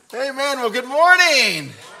Amen. Well, good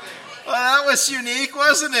morning. Well, that was unique,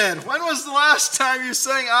 wasn't it? When was the last time you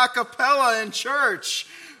sang a cappella in church?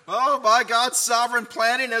 Oh, by God's sovereign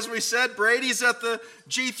planning, as we said, Brady's at the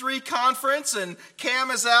G3 conference, and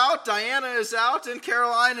Cam is out, Diana is out, and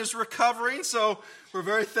Caroline is recovering. So we're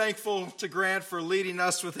very thankful to Grant for leading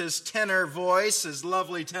us with his tenor voice, his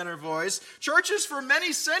lovely tenor voice. Churches for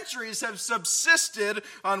many centuries have subsisted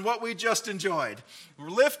on what we just enjoyed. We're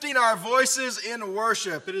lifting our voices in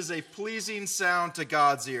worship. It is a pleasing sound to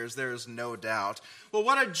God's ears, there is no doubt. Well,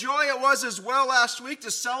 what a joy it was as well last week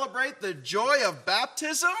to celebrate the joy of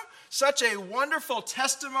baptism. Such a wonderful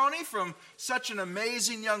testimony from such an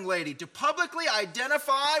amazing young lady to publicly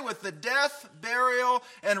identify with the death, burial,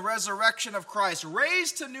 and resurrection of Christ,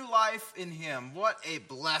 raised to new life in Him. What a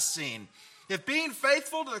blessing. If being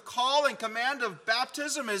faithful to the call and command of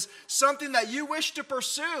baptism is something that you wish to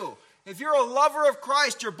pursue, if you're a lover of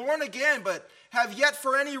Christ, you're born again, but have yet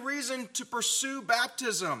for any reason to pursue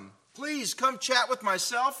baptism, please come chat with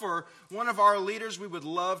myself or one of our leaders. We would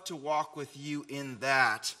love to walk with you in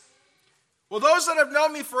that. Well, those that have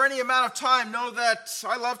known me for any amount of time know that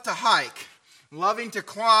I love to hike, loving to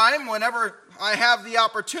climb whenever I have the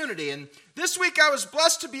opportunity. And this week I was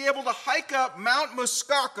blessed to be able to hike up Mount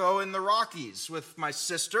Muskoka in the Rockies with my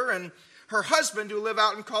sister and her husband who live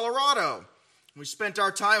out in Colorado. We spent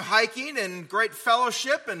our time hiking in great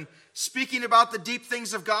fellowship and speaking about the deep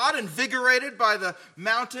things of God, invigorated by the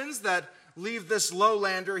mountains that leave this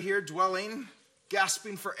lowlander here dwelling,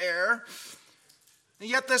 gasping for air. And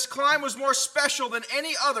yet this climb was more special than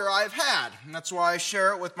any other I've had, and that's why I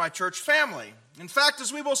share it with my church family. In fact,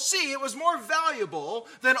 as we will see, it was more valuable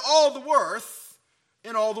than all the worth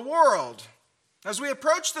in all the world. As we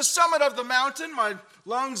approached the summit of the mountain, my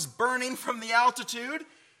lungs burning from the altitude,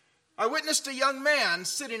 I witnessed a young man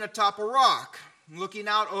sitting atop a rock, looking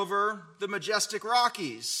out over the majestic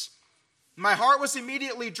Rockies. My heart was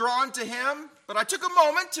immediately drawn to him, but I took a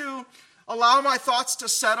moment to allow my thoughts to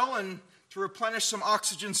settle and to replenish some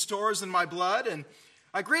oxygen stores in my blood. And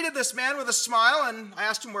I greeted this man with a smile, and I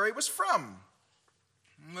asked him where he was from.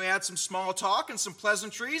 We had some small talk and some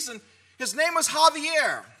pleasantries, and his name was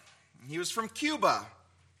Javier. He was from Cuba.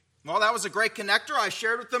 Well, that was a great connector. I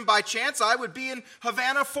shared with them by chance I would be in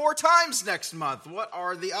Havana 4 times next month. What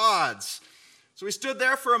are the odds? So we stood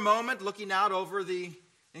there for a moment looking out over the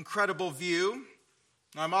incredible view.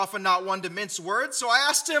 I'm often not one to mince words, so I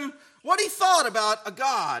asked him what he thought about a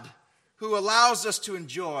God who allows us to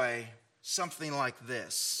enjoy something like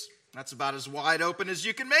this. That's about as wide open as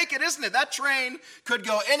you can make it, isn't it? That train could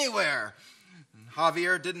go anywhere. And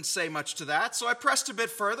Javier didn't say much to that, so I pressed a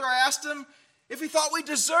bit further. I asked him if he thought we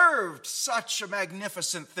deserved such a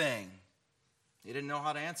magnificent thing. He didn't know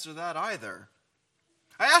how to answer that either.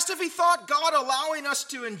 I asked if he thought God allowing us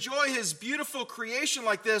to enjoy His beautiful creation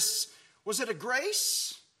like this, was it a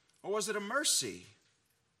grace or was it a mercy?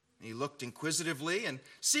 He looked inquisitively, and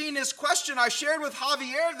seeing his question, I shared with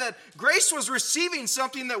Javier that grace was receiving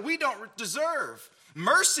something that we don't deserve.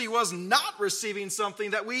 Mercy was not receiving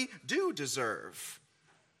something that we do deserve.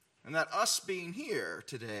 And that us being here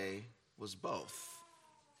today was both.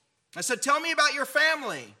 I said, tell me about your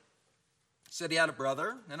family. He said he had a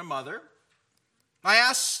brother and a mother. I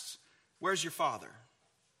asked, where's your father?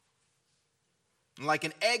 And like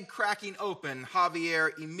an egg cracking open,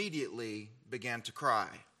 Javier immediately began to cry.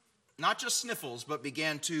 Not just sniffles, but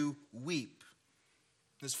began to weep.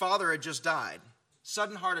 His father had just died.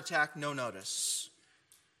 Sudden heart attack, no notice.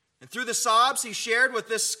 And through the sobs, he shared with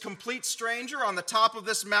this complete stranger on the top of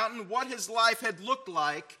this mountain what his life had looked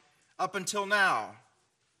like up until now.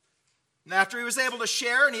 And after he was able to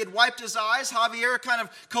share and he had wiped his eyes, Javier kind of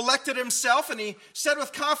collected himself and he said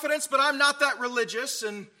with confidence, but I'm not that religious,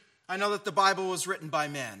 and I know that the Bible was written by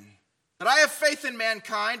men. But I have faith in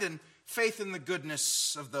mankind and faith in the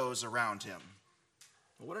goodness of those around him.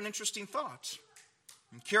 Well, what an interesting thought.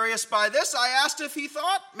 And curious by this, I asked if he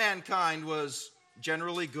thought mankind was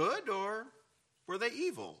generally good or were they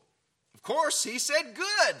evil? Of course, he said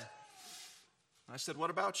good. I said, what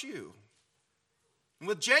about you? And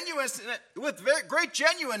with great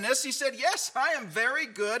genuineness, he said, yes, I am very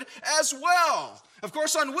good as well. Of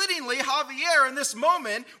course, unwittingly, Javier in this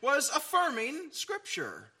moment was affirming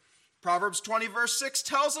Scripture. Proverbs 20 verse 6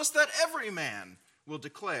 tells us that every man will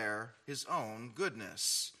declare his own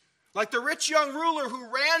goodness. Like the rich young ruler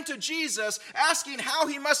who ran to Jesus asking how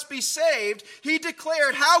he must be saved, he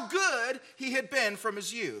declared how good he had been from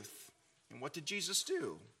his youth. And what did Jesus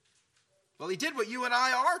do? Well, he did what you and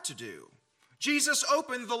I are to do. Jesus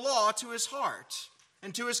opened the law to his heart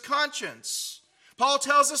and to his conscience. Paul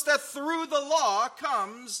tells us that through the law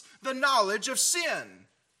comes the knowledge of sin.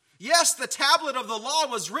 Yes, the tablet of the law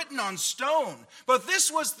was written on stone, but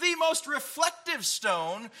this was the most reflective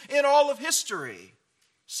stone in all of history.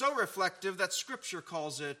 So reflective that Scripture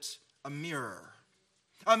calls it a mirror.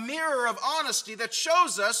 A mirror of honesty that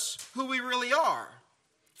shows us who we really are.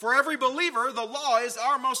 For every believer, the law is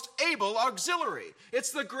our most able auxiliary.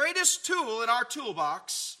 It's the greatest tool in our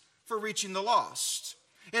toolbox for reaching the lost.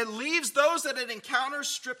 It leaves those that it encounters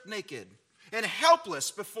stripped naked and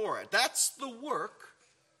helpless before it. That's the work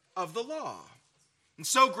of the law. And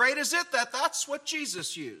so great is it that that's what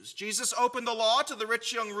Jesus used. Jesus opened the law to the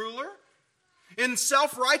rich young ruler. In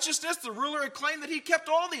self-righteousness, the ruler had claimed that he kept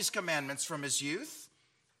all these commandments from his youth.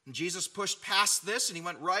 And Jesus pushed past this and he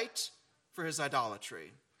went right for his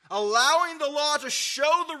idolatry, allowing the law to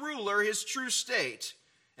show the ruler his true state.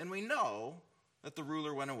 And we know that the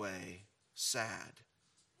ruler went away sad.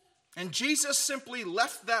 And Jesus simply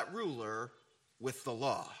left that ruler with the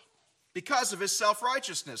law because of his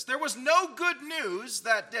self-righteousness. There was no good news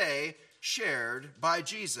that day shared by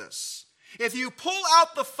Jesus. If you pull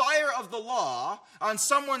out the fire of the law on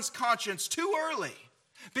someone's conscience too early,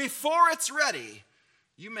 before it's ready,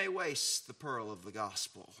 you may waste the pearl of the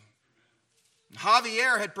gospel.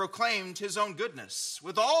 Javier had proclaimed his own goodness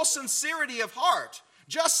with all sincerity of heart,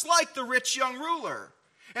 just like the rich young ruler.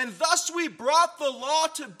 And thus we brought the law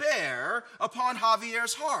to bear upon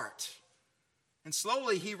Javier's heart. And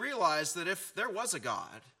slowly he realized that if there was a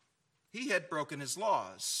God, he had broken his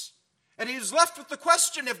laws. And he was left with the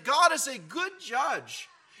question, if God is a good judge,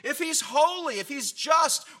 if he's holy, if he's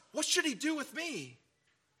just, what should he do with me?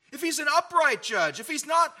 If he's an upright judge, if he's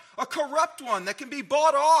not a corrupt one that can be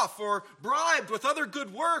bought off or bribed with other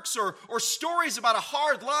good works or stories about a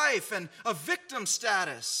hard life and a victim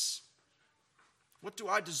status, what do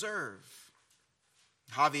I deserve?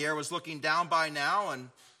 Javier was looking down by now, and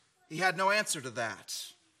he had no answer to that.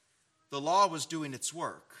 The law was doing its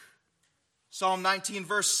work. Psalm 19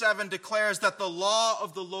 verse 7 declares that the law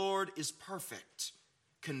of the Lord is perfect,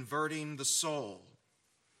 converting the soul.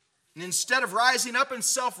 And instead of rising up in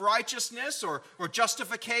self-righteousness or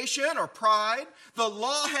justification or pride, the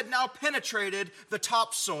law had now penetrated the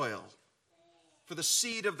topsoil for the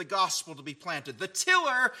seed of the gospel to be planted. The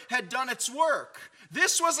tiller had done its work.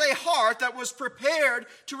 This was a heart that was prepared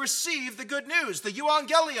to receive the good news, the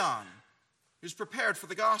euangelion. It was prepared for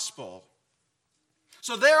the gospel.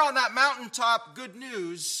 So there on that mountaintop, good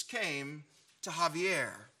news came to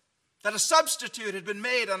Javier, that a substitute had been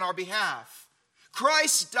made on our behalf.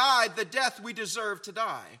 Christ died the death we deserved to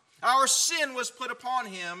die. Our sin was put upon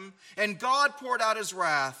him, and God poured out his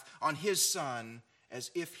wrath on his Son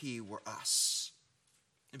as if he were us.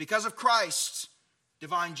 And because of Christ,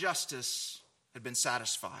 divine justice had been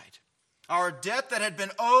satisfied. Our debt that had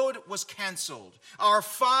been owed was canceled. Our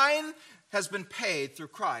fine has been paid through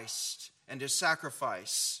Christ and his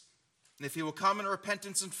sacrifice. And if he will come in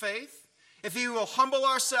repentance and faith, if he will humble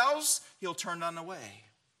ourselves, he'll turn none away.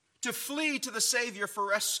 To flee to the Savior for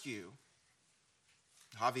rescue.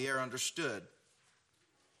 Javier understood.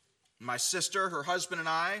 My sister, her husband, and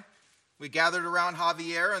I, we gathered around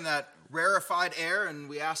Javier in that rarefied air, and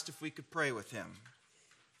we asked if we could pray with him.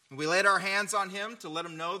 And we laid our hands on him to let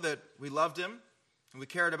him know that we loved him and we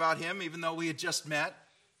cared about him, even though we had just met.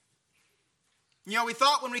 You know, we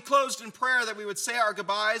thought when we closed in prayer that we would say our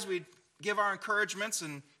goodbyes, we'd give our encouragements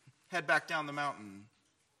and head back down the mountain.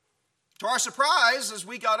 To our surprise, as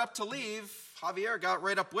we got up to leave, Javier got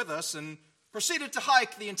right up with us and proceeded to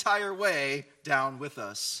hike the entire way down with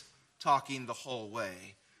us, talking the whole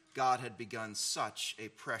way. God had begun such a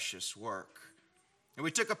precious work. And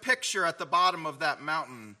we took a picture at the bottom of that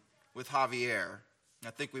mountain with Javier. I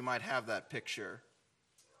think we might have that picture.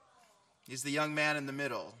 He's the young man in the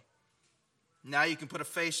middle. Now you can put a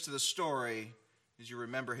face to the story as you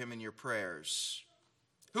remember him in your prayers.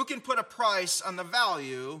 Who can put a price on the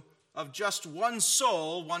value of just one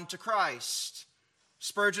soul won to Christ?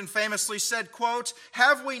 Spurgeon famously said, quote,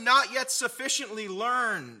 "Have we not yet sufficiently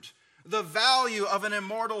learned the value of an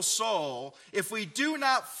immortal soul if we do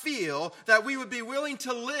not feel that we would be willing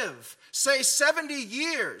to live, say 70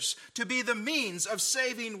 years, to be the means of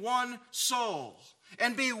saving one soul,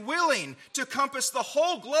 and be willing to compass the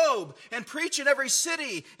whole globe and preach in every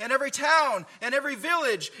city and every town and every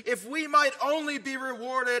village if we might only be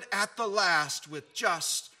rewarded at the last with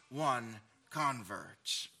just one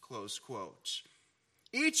convert?" Close quote.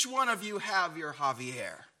 Each one of you have your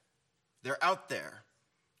Javier. They're out there.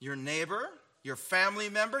 Your neighbor, your family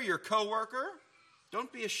member, your coworker.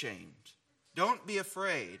 Don't be ashamed. Don't be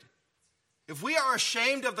afraid. If we are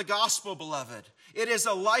ashamed of the gospel, beloved, it is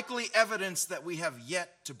a likely evidence that we have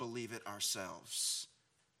yet to believe it ourselves.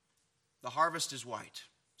 The harvest is white.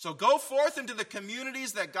 So go forth into the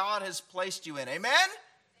communities that God has placed you in. Amen?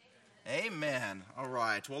 Amen. All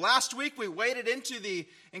right. Well, last week we waded into the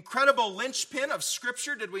incredible linchpin of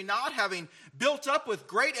Scripture, did we not? Having built up with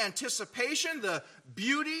great anticipation the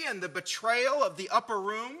beauty and the betrayal of the upper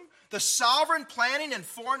room, the sovereign planning and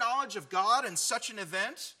foreknowledge of God in such an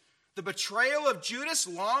event, the betrayal of Judas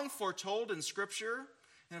long foretold in Scripture,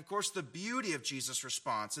 and of course the beauty of Jesus'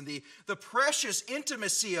 response and the precious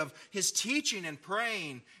intimacy of his teaching and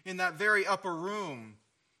praying in that very upper room.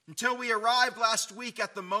 Until we arrived last week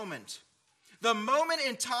at the moment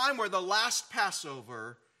in time where the last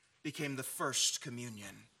Passover became the first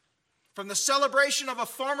communion. From the celebration of a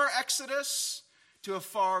former Exodus to a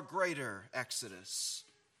far greater Exodus.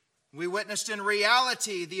 We witnessed in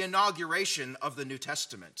reality the inauguration of the New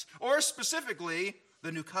Testament, or specifically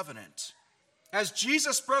the New Covenant. As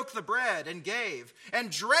Jesus broke the bread and gave and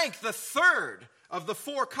drank the third of the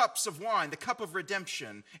 4 cups of wine, the cup of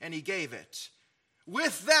redemption, and he gave it.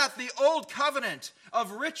 With that, the old covenant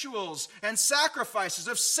of rituals and sacrifices,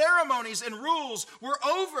 of ceremonies and rules were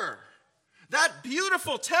over. That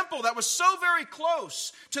beautiful temple that was so very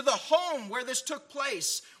close to the home where this took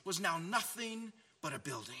place was now nothing but a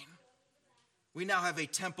building. We now have a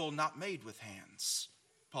temple not made with hands,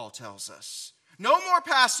 Paul tells us. No more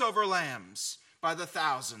Passover lambs by the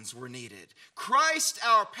thousands were needed. Christ,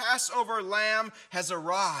 our Passover lamb, has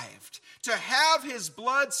arrived to have his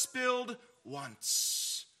blood spilled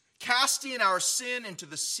once, casting our sin into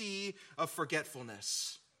the sea of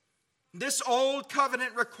forgetfulness. This old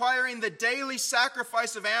covenant requiring the daily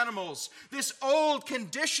sacrifice of animals, this old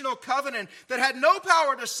conditional covenant that had no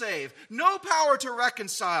power to save, no power to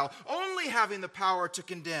reconcile, only having the power to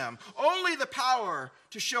condemn, only the power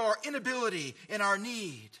to show our inability and our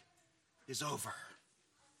need, is over.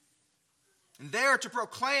 And there to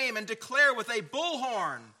proclaim and declare with a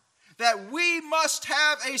bullhorn that we must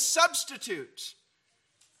have a substitute.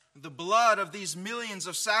 The blood of these millions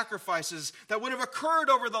of sacrifices that would have occurred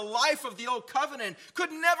over the life of the old covenant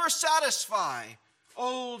could never satisfy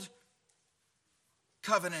old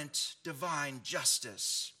covenant divine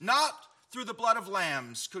justice. Not through the blood of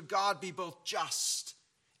lambs could God be both just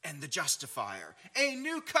and the justifier. A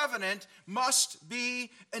new covenant must be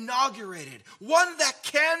inaugurated, one that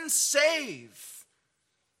can save.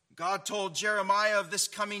 God told Jeremiah of this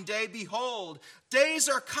coming day, "Behold, days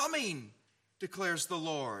are coming, declares the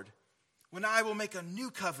Lord, when I will make a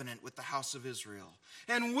new covenant with the house of Israel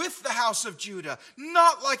and with the house of Judah,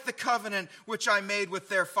 not like the covenant which I made with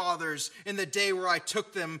their fathers in the day where I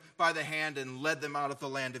took them by the hand and led them out of the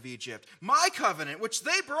land of Egypt. My covenant, which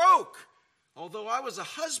they broke, although I was a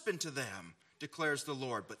husband to them, declares the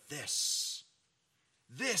Lord. But this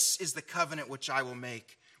is the covenant which I will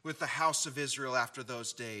make with the house of Israel after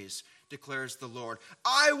those days, declares the Lord.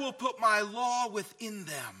 I will put my law within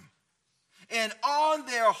them, and on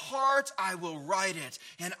their heart I will write it,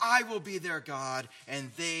 and I will be their God,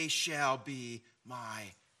 and they shall be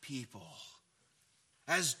my people."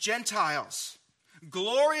 As Gentiles,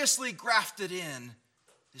 gloriously grafted in,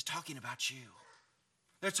 is talking about you.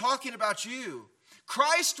 They're talking about you.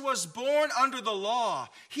 Christ was born under the law.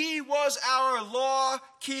 He was our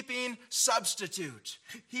law-keeping substitute.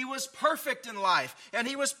 He was perfect in life, and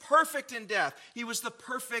he was perfect in death. He was the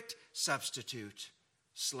perfect substitute,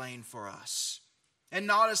 slain for us. And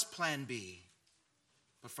not as plan B,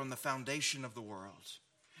 but from the foundation of the world.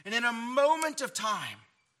 And in a moment of time,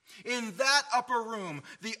 in that upper room,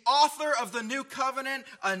 the author of the new covenant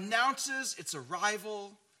announces its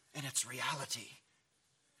arrival and its reality.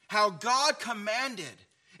 How God commanded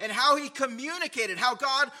and how he communicated, how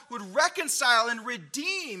God would reconcile and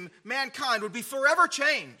redeem mankind would be forever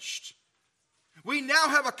changed. We now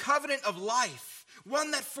have a covenant of life,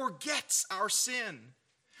 one that forgets our sin.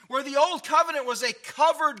 Where the old covenant was a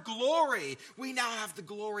covered glory, we now have the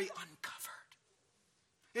glory uncovered.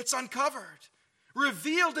 It's uncovered,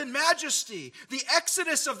 revealed in majesty. The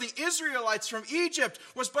exodus of the Israelites from Egypt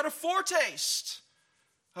was but a foretaste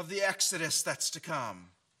of the exodus that's to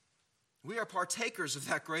come. We are partakers of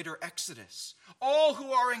that greater exodus, all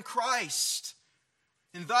who are in Christ.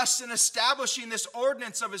 And thus, in establishing this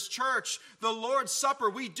ordinance of his church, the Lord's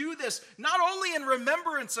Supper, we do this not only in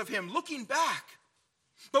remembrance of him, looking back,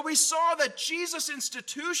 but we saw that Jesus'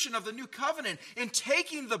 institution of the new covenant in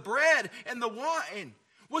taking the bread and the wine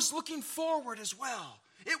was looking forward as well.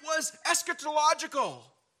 It was eschatological.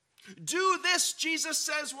 Do this, Jesus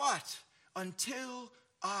says what? Until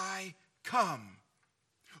I come.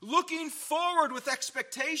 Looking forward with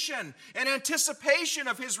expectation and anticipation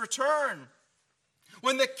of his return,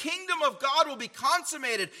 when the kingdom of God will be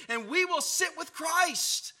consummated and we will sit with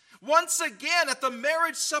Christ once again at the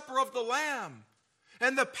marriage supper of the Lamb.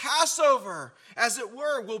 And the Passover, as it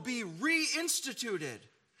were, will be reinstituted,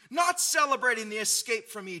 not celebrating the escape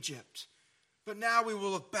from Egypt, but now we will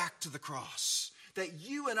look back to the cross, that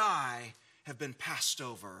you and I have been passed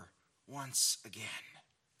over once again.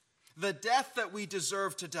 The death that we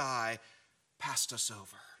deserve to die passed us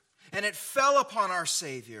over, and it fell upon our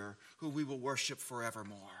Savior, who we will worship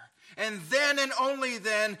forevermore. And then and only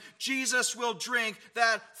then, Jesus will drink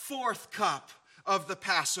that fourth cup of the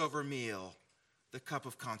Passover meal, the cup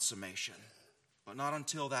of consummation. But not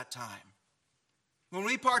until that time. When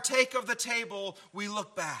we partake of the table, we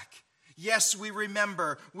look back. Yes, we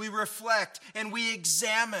remember, we reflect, and we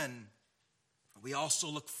examine. We also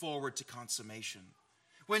look forward to consummation,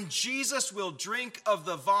 when Jesus will drink of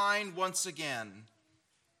the vine once again.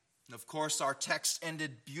 And of course, our text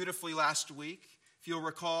ended beautifully last week, if you'll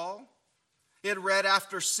recall. It read,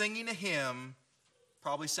 after singing a hymn,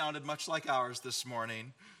 probably sounded much like ours this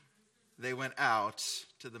morning, they went out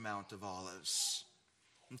to the Mount of Olives.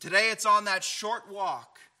 And today it's on that short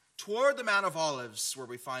walk toward the Mount of Olives where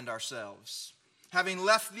we find ourselves. Having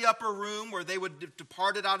left the upper room where they would have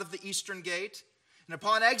departed out of the eastern gate, and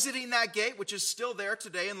upon exiting that gate, which is still there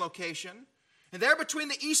today in location, and there between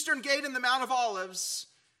the eastern gate and the Mount of Olives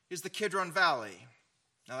is the Kidron Valley.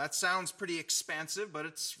 Now that sounds pretty expansive, but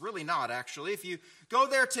it's really not actually. If you go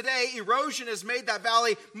there today, erosion has made that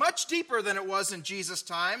valley much deeper than it was in Jesus'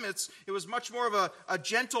 time. It was much more of a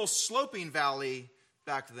gentle sloping valley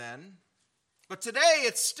back then. But today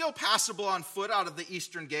it's still passable on foot out of the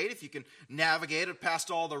eastern gate. If you can navigate it past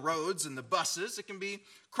all the roads and the buses, it can be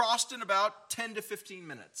crossed in about 10 to 15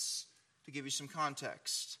 minutes, to give you some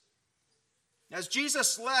context. As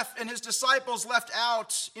Jesus left and his disciples left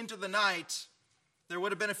out into the night, there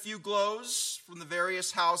would have been a few glows from the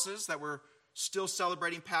various houses that were still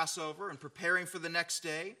celebrating Passover and preparing for the next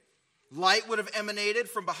day. Light would have emanated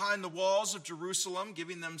from behind the walls of Jerusalem,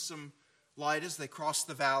 giving them some light as they crossed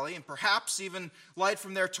the valley, and perhaps even light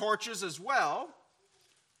from their torches as well,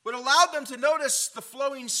 would allow them to notice the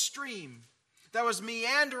flowing stream that was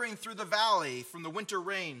meandering through the valley from the winter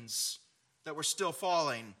rains that were still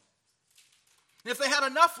falling. And if they had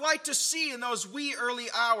enough light to see in those wee early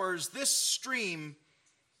hours, this stream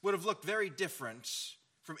would have looked very different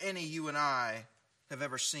from any you and I have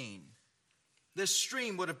ever seen. This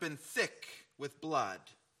stream would have been thick with blood.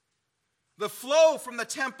 The flow from the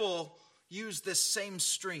temple used this same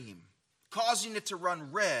stream, causing it to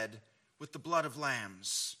run red with the blood of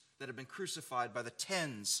lambs that had been crucified by the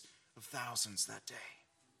tens of thousands that day.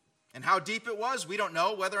 And how deep it was, we don't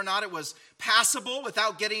know. Whether or not it was passable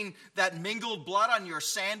without getting that mingled blood on your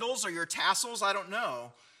sandals or your tassels, I don't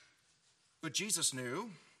know. But Jesus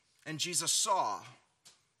knew, and Jesus saw.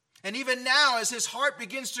 And even now, as his heart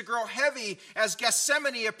begins to grow heavy as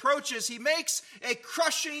Gethsemane approaches, he makes a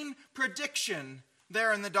crushing prediction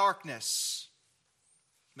there in the darkness.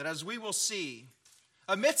 But as we will see,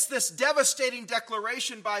 amidst this devastating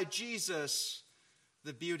declaration by Jesus,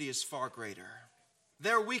 the beauty is far greater.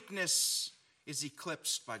 Their weakness is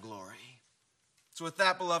eclipsed by glory. So with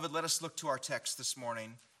that, beloved, let us look to our text this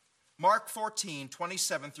morning. Mark 14,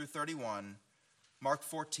 27 through 31. Mark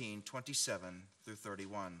 14, 27 through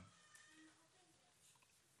 31.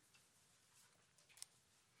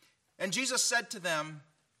 And Jesus said to them,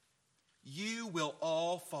 "You will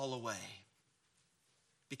all fall away,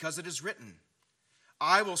 because it is written,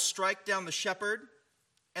 I will strike down the shepherd,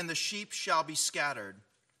 and the sheep shall be scattered.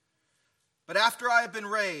 But after I have been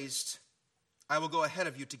raised, I will go ahead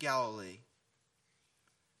of you to Galilee."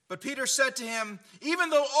 But Peter said to him, "Even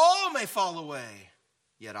though all may fall away,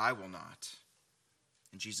 yet I will not."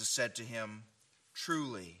 And Jesus said to him,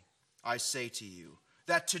 "Truly, I say to you,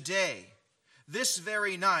 that today, this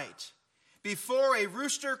very night, before a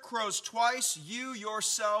rooster crows twice, you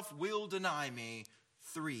yourself will deny me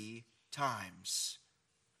 3 times."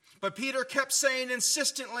 But Peter kept saying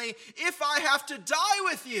insistently, "If I have to die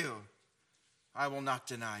with you, I will not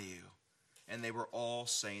deny you." And they were all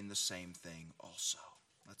saying the same thing also.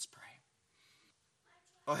 Let's pray.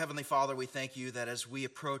 Oh, Heavenly Father, we thank you that as we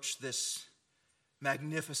approach this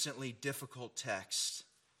magnificently difficult text,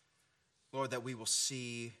 Lord, that we will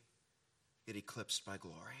see it eclipsed by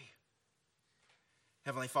glory.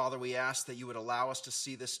 Heavenly Father, we ask that you would allow us to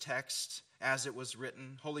see this text as it was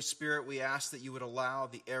written. Holy Spirit, we ask that you would allow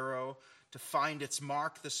the arrow to find its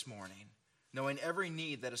mark this morning, knowing every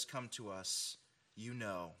need that has come to us, you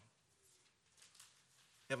know.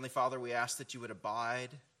 Heavenly Father, we ask that you would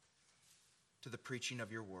abide to the preaching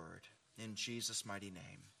of your word. In Jesus' mighty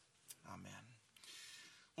name, amen.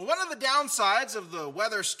 Well, one of the downsides of the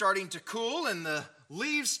weather starting to cool and the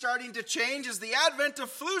leaves starting to change is the advent of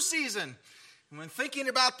flu season. When thinking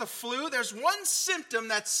about the flu, there's one symptom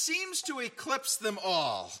that seems to eclipse them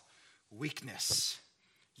all: weakness.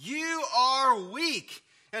 You are weak.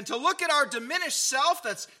 And to look at our diminished self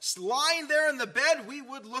that's lying there in the bed, we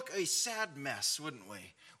would look a sad mess, wouldn't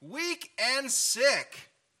we? Weak and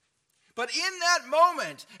sick. But in that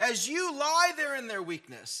moment, as you lie there in your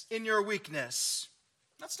weakness,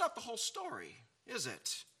 that's not the whole story, is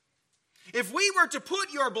it? If we were to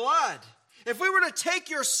put your blood, if we were to take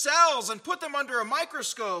your cells and put them under a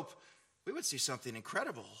microscope, we would see something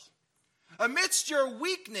incredible. Amidst your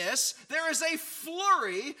weakness, there is a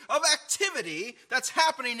flurry of activity that's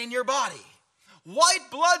happening in your body. White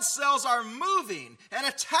blood cells are moving and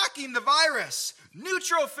attacking the virus.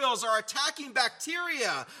 Neutrophils are attacking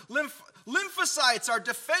bacteria. Lymphocytes are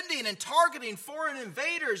defending and targeting foreign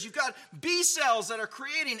invaders. You've got B cells that are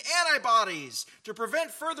creating antibodies to prevent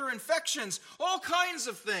further infections. All kinds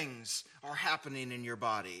of things are happening in your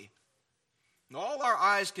body. And all our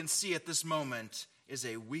eyes can see at this moment is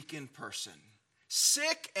a weakened person,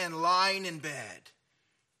 sick and lying in bed.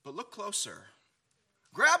 But look closer.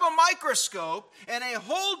 Grab a microscope and a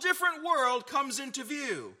whole different world comes into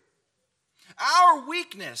view. Our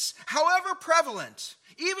weakness, however prevalent,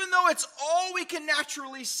 even though it's all we can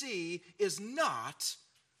naturally see, is not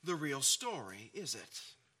the real story, is it?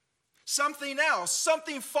 Something else,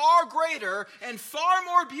 something far greater and far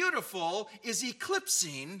more beautiful is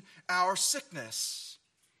eclipsing our sickness.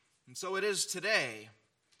 And so it is today.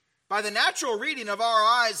 By the natural reading of our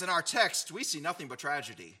eyes and our text, we see nothing but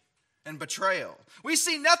tragedy and betrayal. We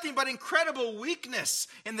see nothing but incredible weakness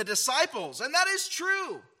in the disciples, and that is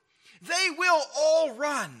true. They will all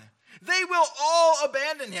run. They will all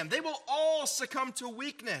abandon him. They will all succumb to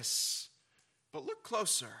weakness. But look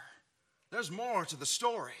closer. There's more to the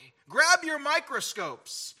story. Grab your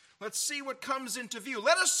microscopes. Let's see what comes into view.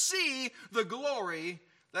 Let us see the glory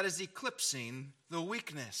that is eclipsing the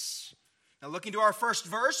weakness. Now looking to our first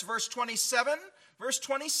verse, verse 27.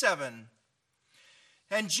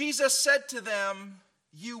 And Jesus said to them,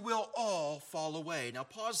 "You will all fall away." Now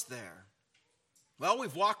pause there. Well,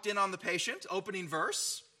 we've walked in on the patient, opening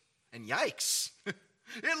verse, and yikes.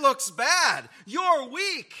 It looks bad. You're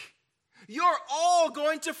weak. You're all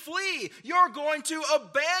going to flee. You're going to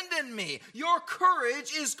abandon me. Your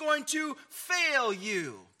courage is going to fail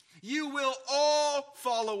you. You will all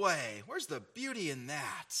fall away. Where's the beauty in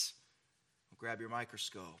that? Grab your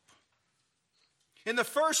microscope. In the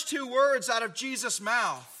first two words out of Jesus'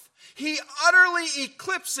 mouth, he utterly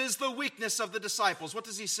eclipses the weakness of the disciples. What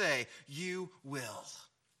does he say? You will.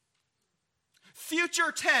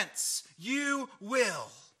 Future tense, you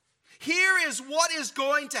will. Here is what is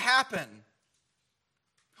going to happen.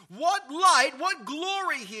 What light, what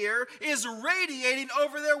glory here is radiating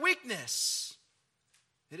over their weakness?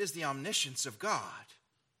 It is the omniscience of God.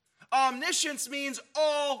 Omniscience means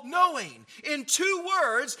all-knowing. In two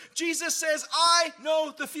words, Jesus says, I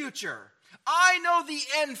know the future. I know the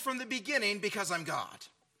end from the beginning because I'm God.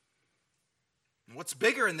 And what's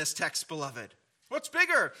bigger in this text, beloved? What's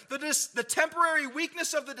bigger? The temporary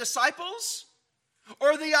weakness of the disciples?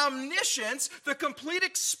 Or the omniscience, the complete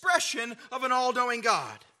expression of an all-knowing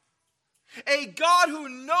God? A God who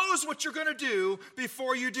knows what you're going to do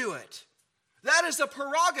before you do it. That is a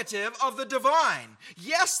prerogative of the divine.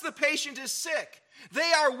 Yes, the patient is sick.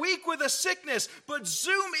 They are weak with a sickness, but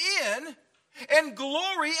zoom in and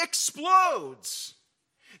glory explodes.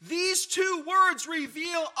 These two words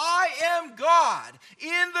reveal I am God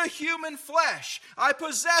in the human flesh. I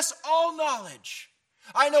possess all knowledge.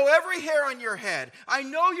 I know every hair on your head. I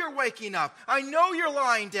know you're waking up. I know you're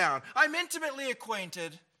lying down. I'm intimately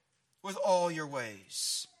acquainted with all your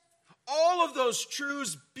ways. All of those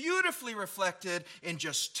truths beautifully reflected in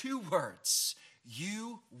just two words.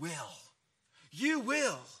 You will. You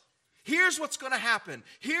will. Here's what's going to happen.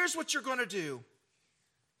 Here's what you're going to do.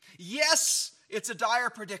 Yes, it's a dire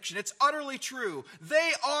prediction. It's utterly true.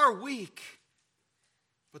 They are weak.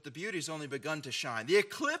 But the beauty's only begun to shine. The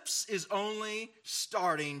eclipse is only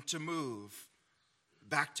starting to move.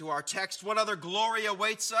 Back to our text. What other glory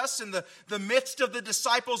awaits us in the midst of the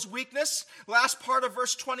disciples' weakness? Last part of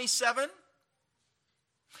verse 27.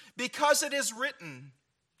 Because it is written,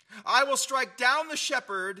 I will strike down the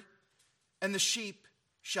shepherd, and the sheep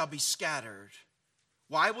shall be scattered.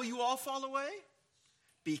 Why will you all fall away?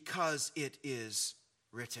 Because it is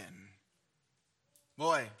written.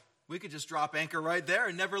 Boy, we could just drop anchor right there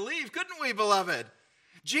and never leave, couldn't we, beloved?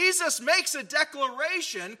 Jesus makes a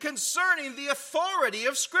declaration concerning the authority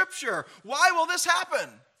of Scripture. Why will this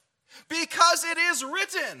happen? Because it is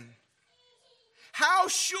written. How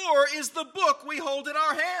sure is the book we hold in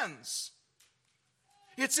our hands?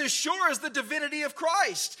 It's as sure as the divinity of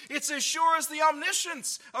Christ. It's as sure as the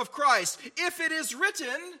omniscience of Christ. If it is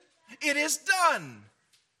written, it is done.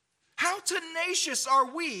 How tenacious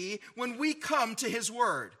are we when we come to his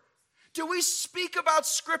word? Do we speak about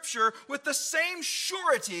Scripture with the same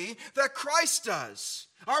surety that Christ does?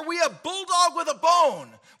 Are we a bulldog with a bone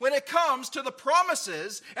when it comes to the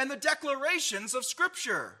promises and the declarations of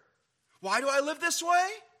Scripture? Why do I live this way?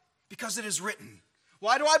 Because it is written.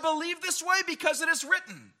 Why do I believe this way? Because it is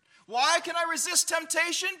written. Why can I resist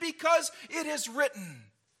temptation? Because it is written.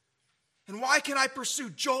 And why can I pursue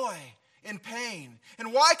joy in pain?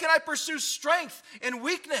 And why can I pursue strength in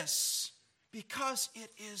weakness? Because it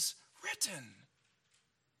is written.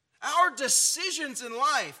 Our decisions in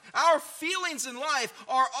life, our feelings in life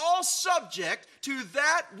are all subject to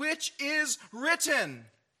that which is written.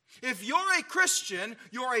 If you're a Christian,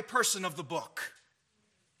 you're a person of the book.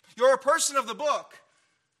 You're a person of the book.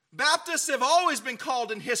 Baptists have always been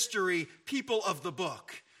called in history people of the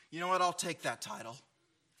book. You know what? I'll take that title.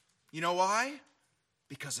 You know why?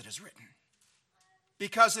 Because it is written.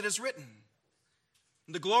 Because it is written.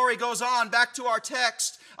 The glory goes on back to our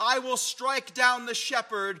text. I will strike down the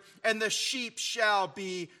shepherd, and the sheep shall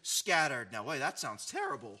be scattered. Now, wait, that sounds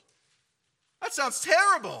terrible. That sounds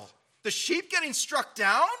terrible. The sheep getting struck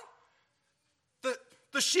down?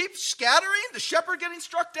 The sheep scattering? The shepherd getting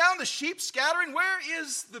struck down? The sheep scattering? Where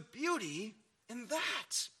is the beauty in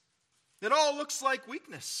that? It all looks like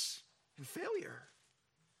weakness and failure.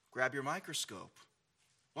 Grab your microscope.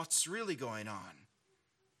 What's really going on?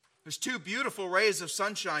 There's two beautiful rays of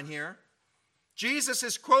sunshine here. Jesus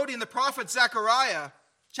is quoting the prophet Zechariah,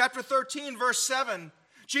 chapter 13, verse 7.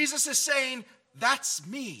 Jesus is saying, that's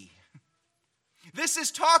me. This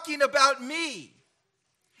is talking about me.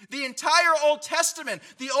 The entire Old Testament,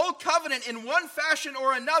 the Old Covenant in one fashion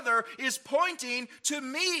or another is pointing to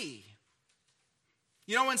me.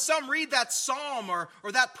 You know, when some read that psalm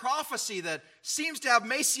or that prophecy that seems to have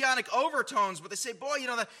messianic overtones, but they say, boy, you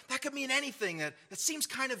know, that could mean anything. That seems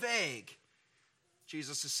kind of vague.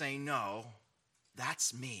 Jesus is saying, no,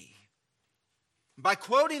 that's me. By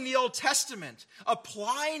quoting the Old Testament,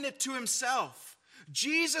 applying it to himself,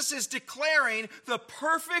 Jesus is declaring the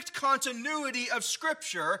perfect continuity of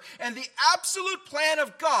Scripture and the absolute plan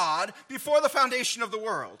of God before the foundation of the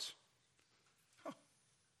world.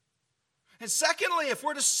 And secondly, if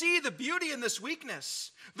we're to see the beauty in this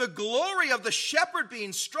weakness, the glory of the shepherd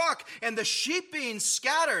being struck and the sheep being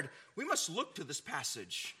scattered, we must look to this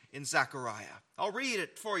passage in Zechariah. I'll read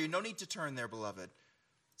it for you. No need to turn there, beloved.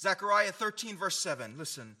 Zechariah 13, verse 7.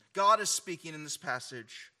 Listen, God is speaking in this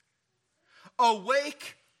passage.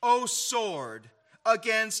 Awake, O sword,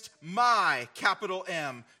 against my, capital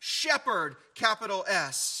M, shepherd, capital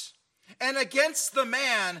S, and against the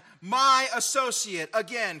man, my associate,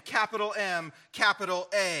 again, capital M, capital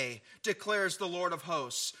A, declares the Lord of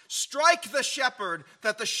hosts. Strike the shepherd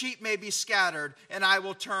that the sheep may be scattered, and I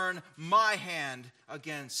will turn my hand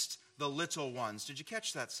against the little ones. Did you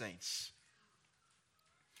catch that, saints?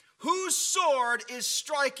 Whose sword is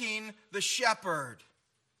striking the shepherd?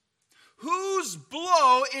 Whose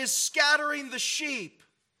blow is scattering the sheep?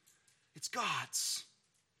 It's God's.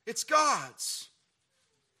 It's God's.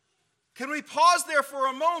 Can we pause there for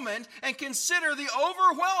a moment and consider the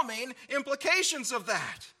overwhelming implications of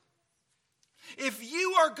that? If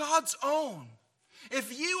you are God's own,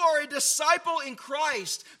 if you are a disciple in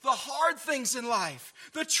Christ, the hard things in life,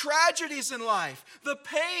 the tragedies in life, the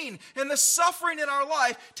pain and the suffering in our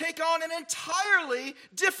life take on an entirely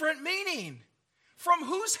different meaning. From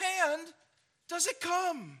whose hand does it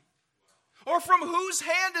come? Or from whose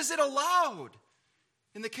hand is it allowed?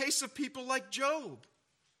 In the case of people like Job,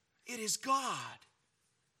 it is God.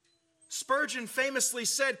 Spurgeon famously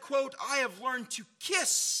said, quote, I have learned to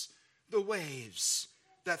kiss the waves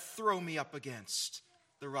that throw me up against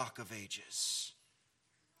the rock of ages.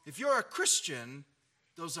 If you're a Christian,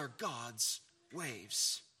 those are God's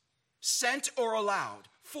waves. Sent or allowed,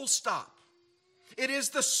 full stop. It is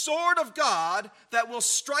the sword of God that will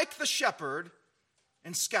strike the shepherd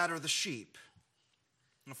and scatter the sheep.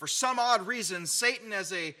 And for some odd reason, Satan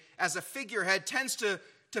as a figurehead tends to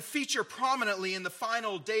feature prominently in the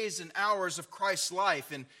final days and hours of Christ's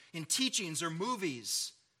life in teachings or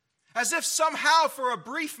movies. As if somehow for a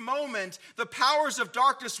brief moment the powers of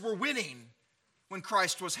darkness were winning when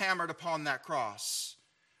Christ was hammered upon that cross.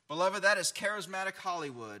 Beloved, that is charismatic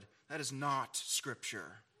Hollywood. That is not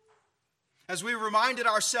Scripture. As we reminded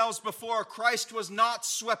ourselves before, Christ was not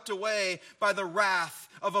swept away by the wrath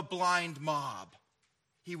of a blind mob.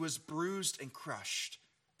 He was bruised and crushed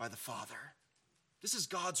by the Father. This is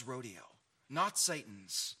God's rodeo, not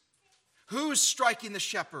Satan's. Who's striking the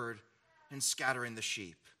shepherd in scattering the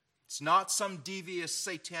sheep. It's not some devious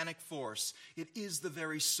satanic force. It is the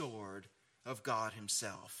very sword of God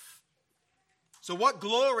himself. So what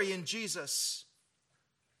glory in Jesus?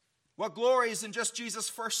 What glory is in just Jesus'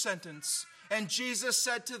 first sentence? And Jesus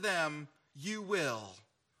said to them, you will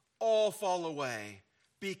all fall away,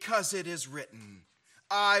 because it is written,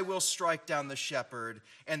 I will strike down the shepherd,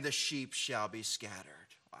 and the sheep shall be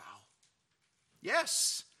scattered. Wow.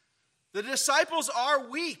 Yes, the disciples are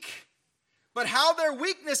weak, but how their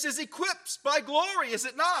weakness is eclipsed by glory, is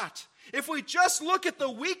it not? If we just look at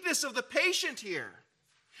the weakness of the patient here,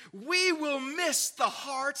 we will miss the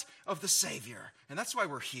heart of the Savior. And that's why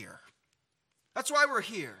we're here. That's why we're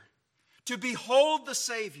here. To behold the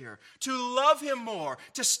Savior, to love him more,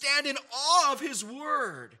 to stand in awe of his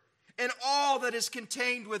word and all that is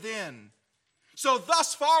contained within. So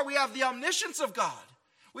thus far we have the omniscience of God.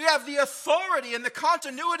 We have the authority and the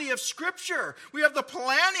continuity of Scripture. We have the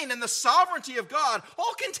planning and the sovereignty of God,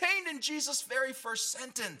 all contained in Jesus' very first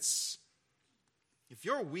sentence. If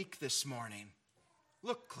you're weak this morning,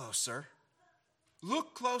 look closer.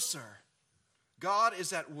 Look closer. God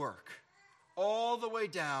is at work all the way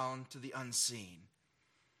down to the unseen.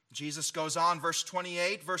 Jesus goes on, verse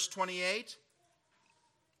 28.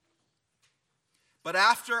 But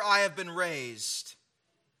after I have been raised,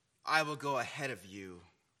 I will go ahead of you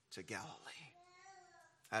to Galilee.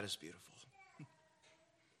 That is beautiful.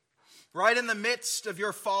 Right in the midst of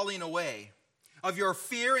your falling away, of your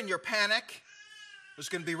fear and your panic, there's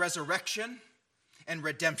going to be resurrection and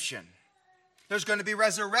redemption. There's going to be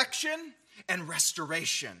resurrection and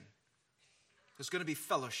restoration. There's going to be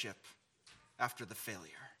fellowship after the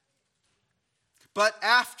failure. But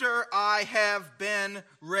after I have been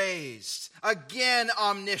raised, again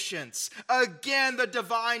omniscience, again the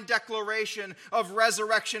divine declaration of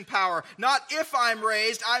resurrection power. Not if I'm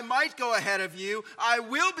raised, I might go ahead of you. I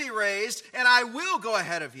will be raised, and I will go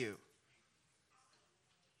ahead of you.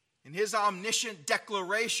 In his omniscient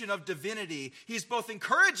declaration of divinity, he's both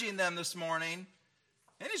encouraging them this morning,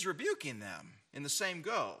 and he's rebuking them in the same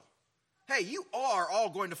go. Hey, you are all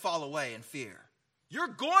going to fall away in fear. You're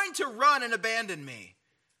going to run and abandon me.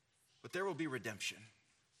 But there will be redemption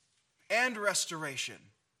and restoration.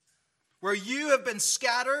 Where you have been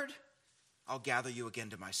scattered, I'll gather you again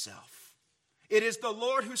to myself. It is the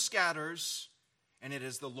Lord who scatters, and it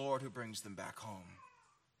is the Lord who brings them back home.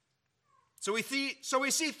 So we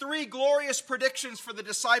see three glorious predictions for the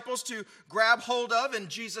disciples to grab hold of in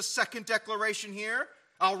Jesus' second declaration here.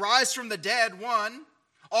 I'll rise from the dead, 1.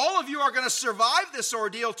 All of you are going to survive this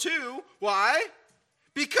ordeal, 2. Why?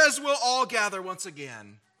 Because we'll all gather once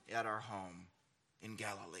again at our home in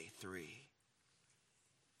Galilee, 3.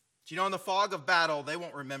 Do you know, in the fog of battle, they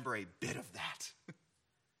won't remember a bit of that.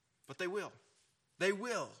 But they will. They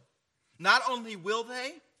will. Not only will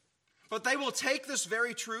they, but they will take this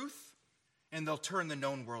very truth and they'll turn the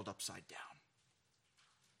known world upside down.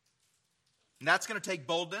 And that's going to take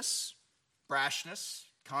boldness, brashness,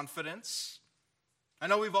 confidence. I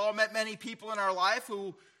know we've all met many people in our life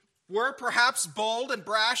who were perhaps bold and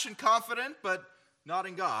brash and confident, but not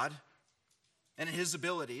in God and in his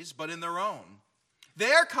abilities, but in their own.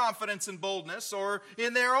 Their confidence and boldness, or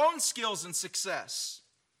in their own skills and success.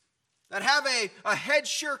 That have a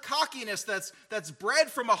head-sure cockiness that's bred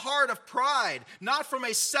from a heart of pride, not from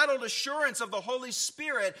a settled assurance of the Holy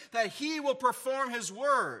Spirit that he will perform his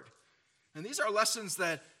word. And these are lessons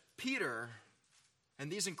that Peter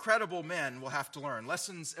and these incredible men will have to learn.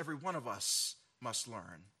 Lessons every one of us must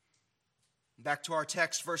learn. Back to our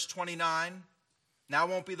text, verse 29. Now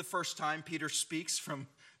won't be the first time Peter speaks from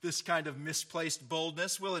this kind of misplaced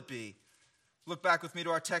boldness, will it be? Look back with me to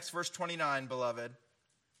our text, verse 29, beloved.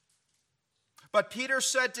 But Peter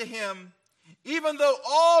said to him, even though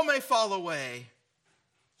all may fall away,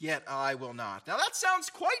 yet I will not. Now that sounds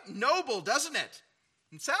quite noble, doesn't it?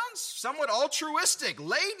 It sounds somewhat altruistic,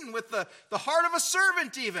 laden with the heart of a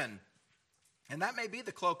servant even. And that may be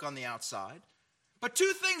the cloak on the outside. But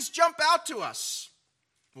 2 things jump out to us.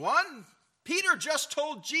 1, Peter just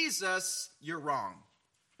told Jesus, you're wrong.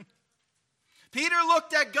 Peter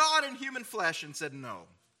looked at God in human flesh and said, no.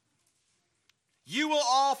 You will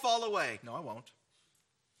all fall away. No, I won't.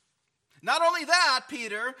 Not only that,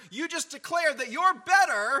 Peter, you just declared that you're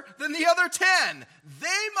better than the other 10. They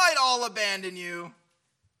might all abandon you,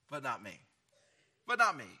 but not me. But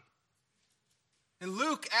not me. And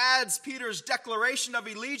Luke adds Peter's declaration of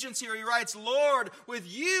allegiance here. He writes, Lord, with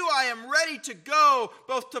you I am ready to go,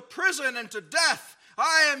 both to prison and to death.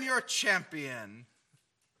 I am your champion.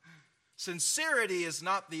 Sincerity is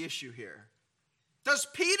not the issue here. Does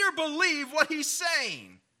Peter believe what he's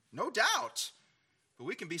saying? No doubt. But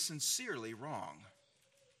we can be sincerely wrong.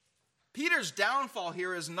 Peter's downfall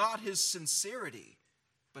here is not his sincerity,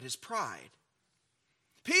 but his pride.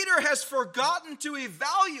 Peter has forgotten to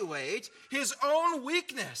evaluate his own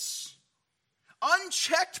weakness.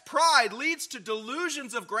 Unchecked pride leads to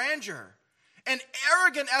delusions of grandeur and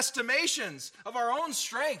arrogant estimations of our own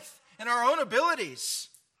strength and our own abilities.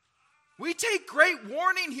 We take great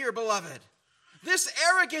warning here, beloved. This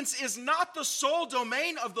arrogance is not the sole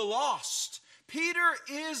domain of the lost. Peter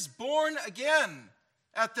is born again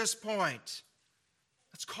at this point.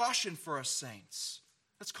 That's caution for us, saints.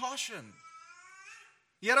 That's caution.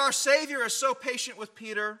 Yet our Savior is so patient with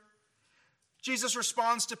Peter. Jesus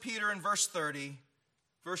responds to Peter in verse 30.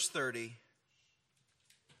 Verse 30.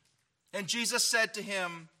 And Jesus said to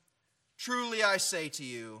him, "Truly I say to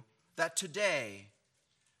you, that today,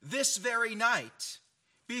 this very night,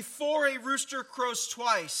 before a rooster crows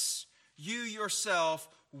twice, you yourself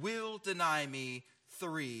will deny me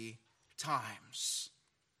 3 times."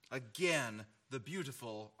 Again, the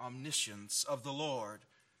beautiful omniscience of the Lord.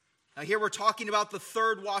 Now here we're talking about the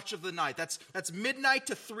third watch of the night. That's midnight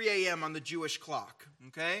to 3 a.m. on the Jewish clock.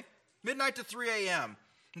 Okay? Midnight to 3 a.m.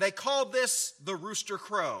 And they called this the rooster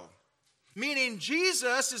crow. Meaning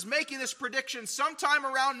Jesus is making this prediction sometime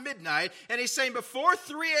around midnight, and he's saying before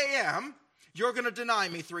 3 a.m., you're going to deny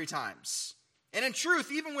me 3 times. And in truth,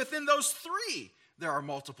 even within those 3, there are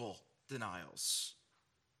multiple denials.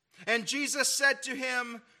 And Jesus said to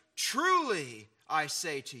him, "Truly, I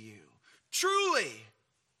say to you." Truly.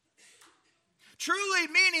 Truly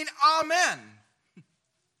meaning amen.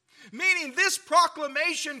 Meaning this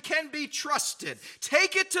proclamation can be trusted.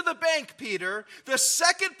 Take it to the bank, Peter. The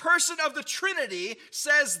second person of the Trinity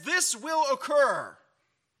says this will occur.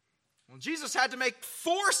 Well, Jesus had to make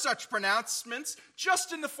 4 such pronouncements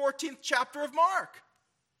just in the 14th chapter of Mark.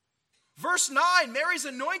 Verse 9, Mary's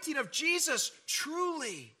anointing of Jesus.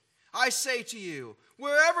 Truly, I say to you,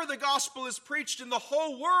 wherever the gospel is preached in the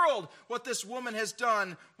whole world, what this woman has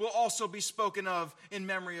done will also be spoken of in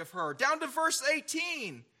memory of her. Down to verse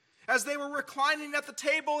 18. As they were reclining at the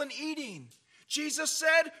table and eating, Jesus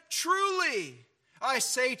said, "Truly, I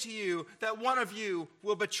say to you that one of you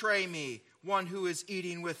will betray me, one who is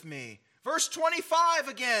eating with me." Verse 25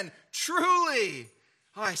 again, "Truly,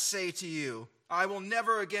 I say to you, I will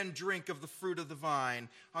never again drink of the fruit of the vine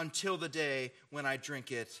until the day when I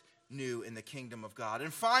drink it new in the kingdom of God."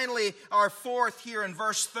 And finally, our fourth here in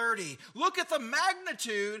verse 30. Look at the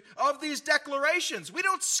magnitude of these declarations. We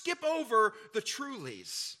don't skip over the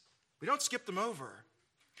trulies. We don't skip them over.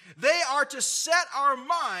 They are to set our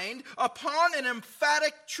mind upon an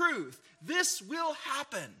emphatic truth. This will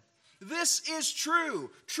happen. This is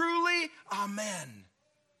true. Truly, amen.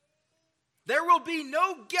 There will be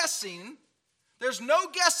no guessing. There's no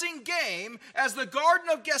guessing game as the Garden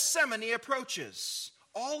of Gethsemane approaches.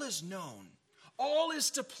 All is known. All is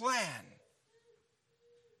to plan.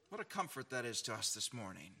 What a comfort that is to us this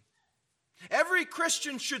morning. Every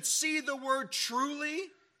Christian should see the word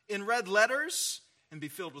truly in red letters and be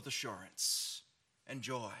filled with assurance and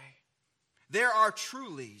joy. There are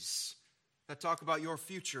trulies that talk about your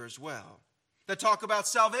future as well, that talk about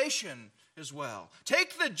salvation as well.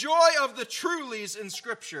 Take the joy of the trulies in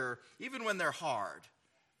Scripture, even when they're hard.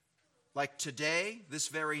 Like today, this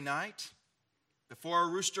very night, before a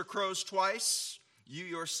rooster crows twice, you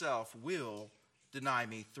yourself will deny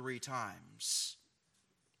me 3 times.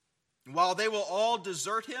 And while they will all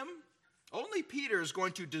desert him, only Peter is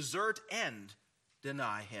going to desert and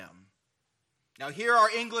deny him. Now here our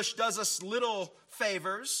English does us little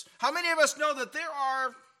favors. How many of us know that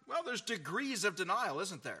there's degrees of denial,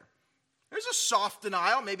 isn't there? There's a soft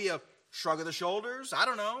denial, maybe a shrug of the shoulders. I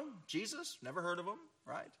don't know. Jesus, never heard of him,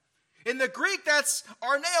 right? In the Greek, that's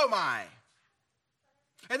arneomai.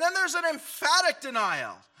 And then there's an emphatic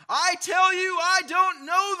denial. I tell you, I don't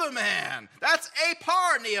know the man. That's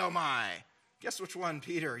aparneomai. Guess which one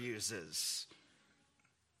Peter uses?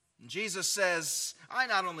 Jesus says, I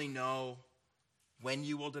not only know when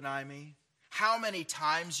you will deny me, how many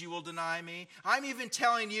times you will deny me, I'm even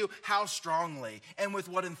telling you how strongly and with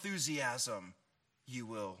what enthusiasm you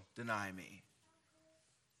will deny me.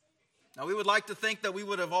 Now, we would like to think that we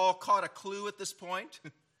would have all caught a clue at this point.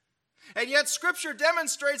 And yet Scripture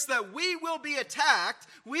demonstrates that we will be attacked,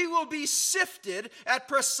 we will be sifted at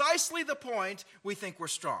precisely the point we think we're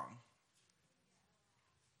strong.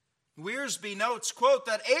 Wiersbe notes, quote,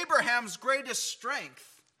 that Abraham's greatest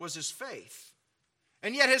strength was his faith.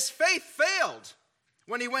 And yet his faith failed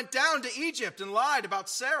when he went down to Egypt and lied about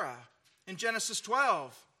Sarah in Genesis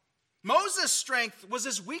 12. Moses' strength was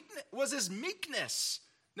his meekness,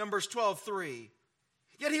 Numbers 12:3.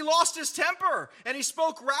 Yet he lost his temper and he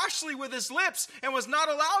spoke rashly with his lips and was not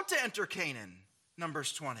allowed to enter Canaan,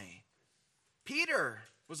 Numbers 20. Peter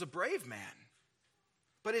was a brave man,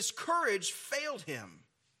 but his courage failed him,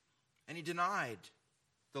 and he denied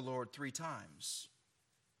the Lord 3 times.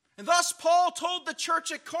 And thus Paul told the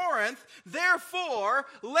church at Corinth, therefore,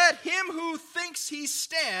 let him who thinks he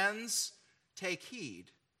stands take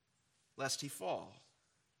heed, lest he fall.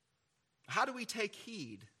 How do we take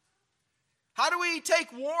heed? How do we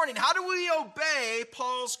take warning? How do we obey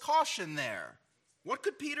Paul's caution there? What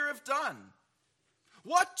could Peter have done?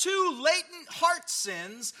 What 2 latent heart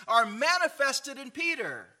sins are manifested in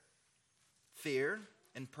Peter? Fear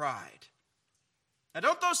and pride. Now,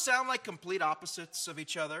 don't those sound like complete opposites of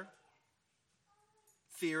each other?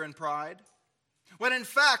 Fear and pride? When in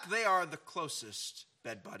fact, they are the closest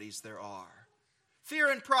bed buddies there are.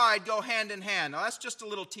 Fear and pride go hand in hand. Now, that's just a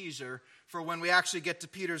little teaser for when we actually get to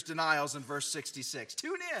Peter's denials in verse 66.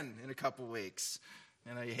 Tune in a couple weeks.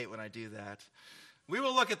 I know you hate when I do that. We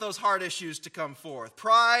will look at those hard issues to come forth.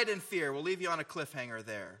 Pride and fear. We'll leave you on a cliffhanger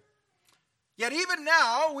there. Yet even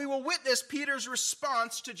now, we will witness Peter's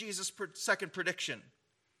response to Jesus' second prediction.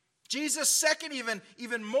 Jesus' second,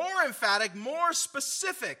 even more emphatic, more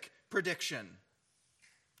specific prediction.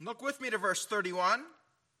 Look with me to verse 31.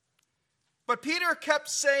 But Peter kept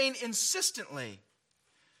saying insistently,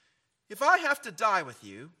 if I have to die with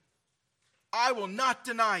you, I will not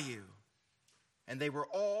deny you. And they were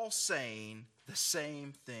all saying the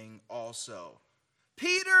same thing also.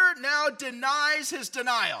 Peter now denies his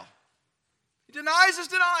denial. He denies his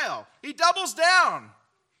denial. He doubles down.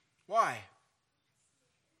 Why?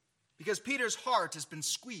 Because Peter's heart has been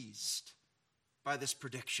squeezed by this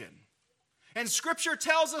prediction. And Scripture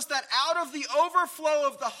tells us that out of the overflow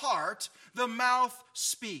of the heart, the mouth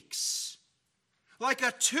speaks. Like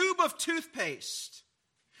a tube of toothpaste,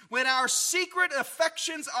 when our secret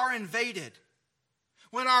affections are invaded,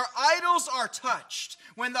 when our idols are touched,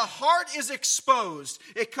 when the heart is exposed,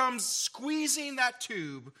 it comes squeezing that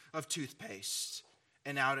tube of toothpaste,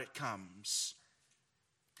 and out it comes.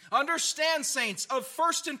 Understand, saints, of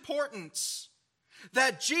first importance,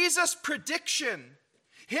 that Jesus' prediction,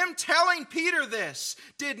 him telling Peter this,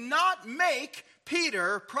 did not make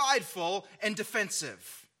Peter prideful and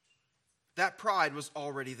defensive. That pride was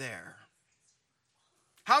already there.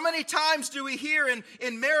 How many times do we hear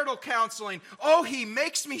in marital counseling, oh, he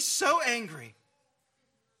makes me so angry?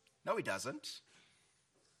 No, he doesn't.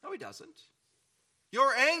 No, he doesn't.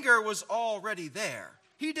 Your anger was already there.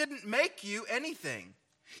 He didn't make you anything.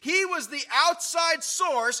 He was the outside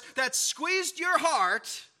source that squeezed your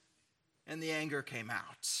heart, and the anger came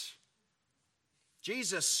out.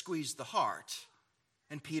 Jesus squeezed the heart,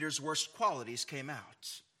 and Peter's worst qualities came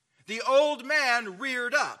out. The old man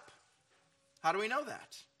reared up. How do we know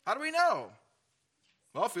that? How do we know?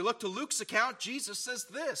 Well, if we look to Luke's account, Jesus says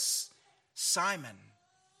this, Simon,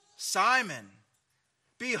 Simon,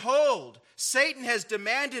 behold, Satan has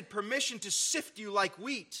demanded permission to sift you like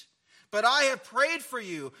wheat, but I have prayed for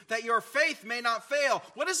you that your faith may not fail.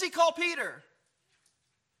 What does he call Peter?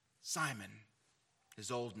 Simon,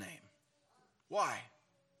 his old name. Why?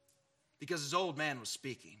 Because his old man was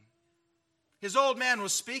speaking. His old man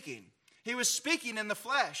was speaking. He was speaking in the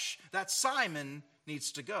flesh that Simon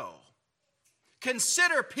needs to go.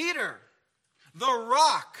 Consider Peter, the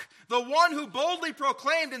rock, the one who boldly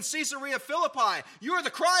proclaimed in Caesarea Philippi, you are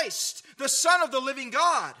the Christ, the Son of the living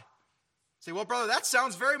God. Say, well, brother, that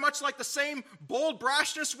sounds very much like the same bold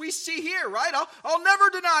brashness we see here, right? I'll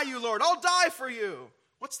never deny you, Lord. I'll die for you.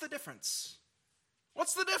 What's the difference?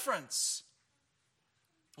 What's the difference?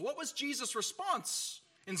 What was Jesus' response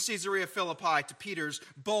in Caesarea Philippi to Peter's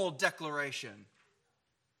bold declaration?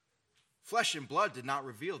 Flesh and blood did not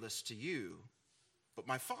reveal this to you, but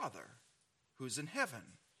my Father who is in heaven.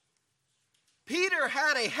 Peter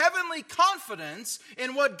had a heavenly confidence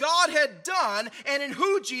in what God had done and in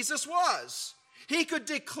who Jesus was. He could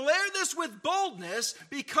declare this with boldness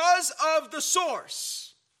because of the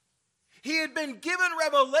source. He had been given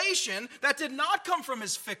revelation that did not come from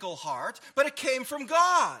his fickle heart, but it came from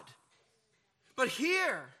God. But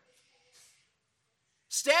here,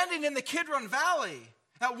 standing in the Kidron Valley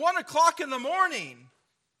at 1 o'clock in the morning,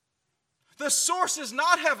 the source is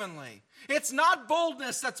not heavenly. It's not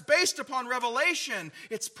boldness that's based upon revelation.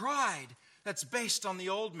 It's pride that's based on the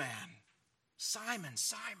old man. Simon,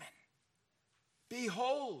 Simon,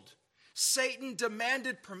 behold, Satan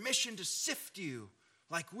demanded permission to sift you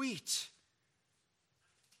like wheat.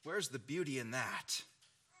 Where's the beauty in that?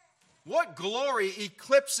 What glory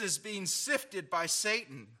eclipses being sifted by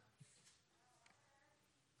Satan?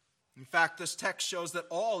 In fact, this text shows that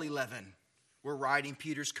all 11 were riding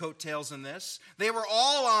Peter's coattails in this. They were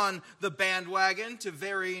all on the bandwagon to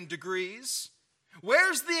varying degrees.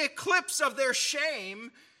 Where's the eclipse of their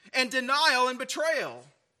shame and denial and betrayal.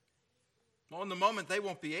 Well, in the moment, they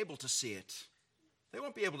won't be able to see it. They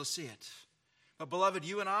won't be able to see it. But beloved,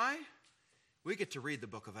 you and I, we get to read the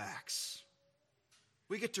book of Acts.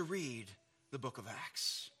 We get to read the book of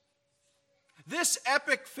Acts. This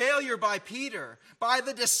epic failure by Peter, by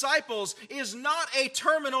the disciples, is not a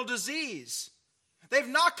terminal disease. They've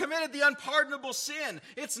not committed the unpardonable sin.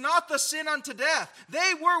 It's not the sin unto death.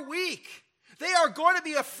 They were weak. They are going to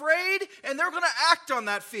be afraid, and they're going to act on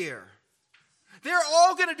that fear. They're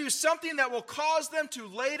all going to do something that will cause them to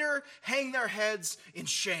later hang their heads in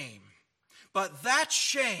shame. But that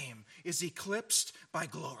shame is eclipsed by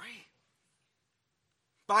glory.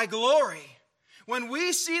 By glory. When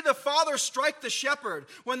we see the Father strike the shepherd,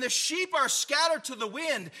 when the sheep are scattered to the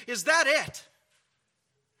wind, is that it?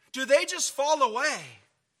 Do they just fall away?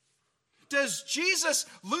 Does Jesus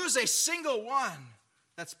lose a single one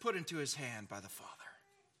that's put into his hand by the Father?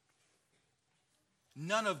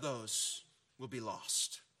 None of those will be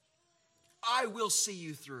lost. I will see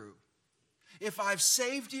you through. If I've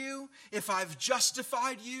saved you, if I've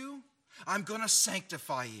justified you, I'm going to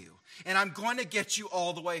sanctify you. And I'm going to get you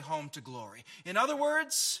all the way home to glory. In other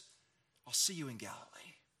words, I'll see you in Galilee.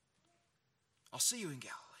 I'll see you in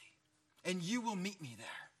Galilee. And you will meet me there.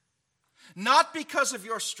 Not because of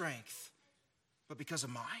your strength, but because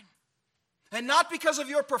of mine. And not because of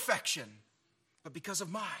your perfection, but because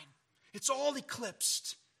of mine. It's all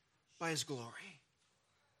eclipsed by his glory.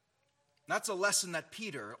 That's a lesson that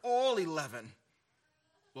Peter, all 11,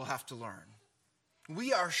 will have to learn.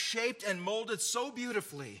 We are shaped and molded so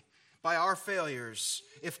beautifully by our failures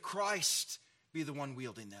if Christ be the one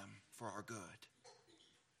wielding them for our good.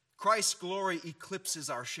 Christ's glory eclipses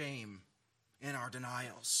our shame and our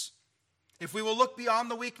denials. If we will look beyond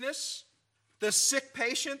the weakness, the sick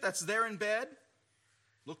patient that's there in bed,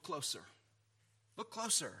 look closer. Look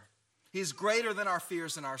closer. He's greater than our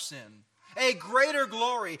fears and our sin. A greater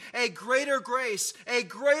glory, a greater grace, a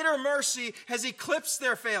greater mercy has eclipsed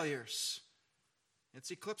their failures.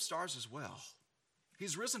 It's eclipsed ours as well.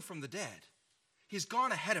 He's risen from the dead. He's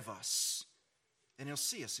gone ahead of us, and he'll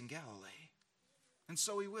see us in Galilee. And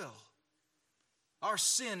so he will. Our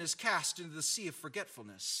sin is cast into the sea of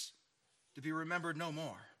forgetfulness to be remembered no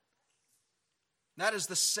more. That is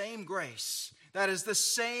the same grace. That is the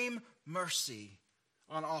same mercy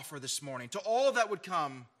on offer this morning to all that would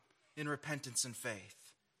come in repentance and faith.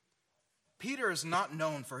 Peter is not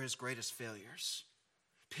known for his greatest failures.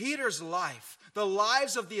 Peter's life, the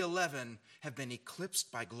lives of the 11, have been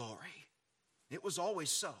eclipsed by glory. It was always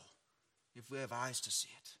so, if we have eyes to see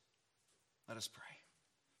it. Let us pray.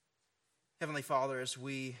 Heavenly Father, as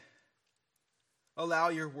we allow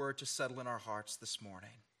your word to settle in our hearts this morning,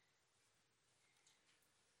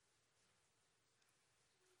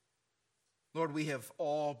 Lord, we have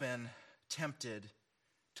all been tempted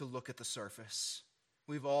to look at the surface.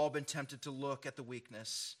 We've all been tempted to look at the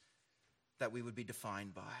weakness that we would be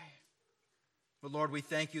defined by. But Lord, we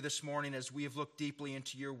thank you this morning as we have looked deeply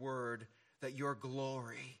into your word that your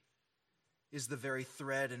glory is the very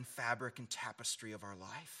thread and fabric and tapestry of our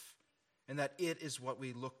life, and that it is what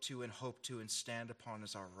we look to and hope to and stand upon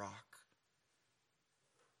as our rock.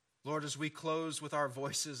 Lord, as we close with our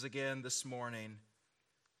voices again this morning,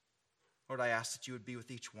 Lord, I ask that you would be with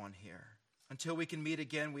each one here. Until we can meet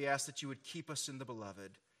again, we ask that you would keep us in the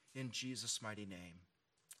beloved. In Jesus' mighty name,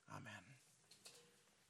 amen.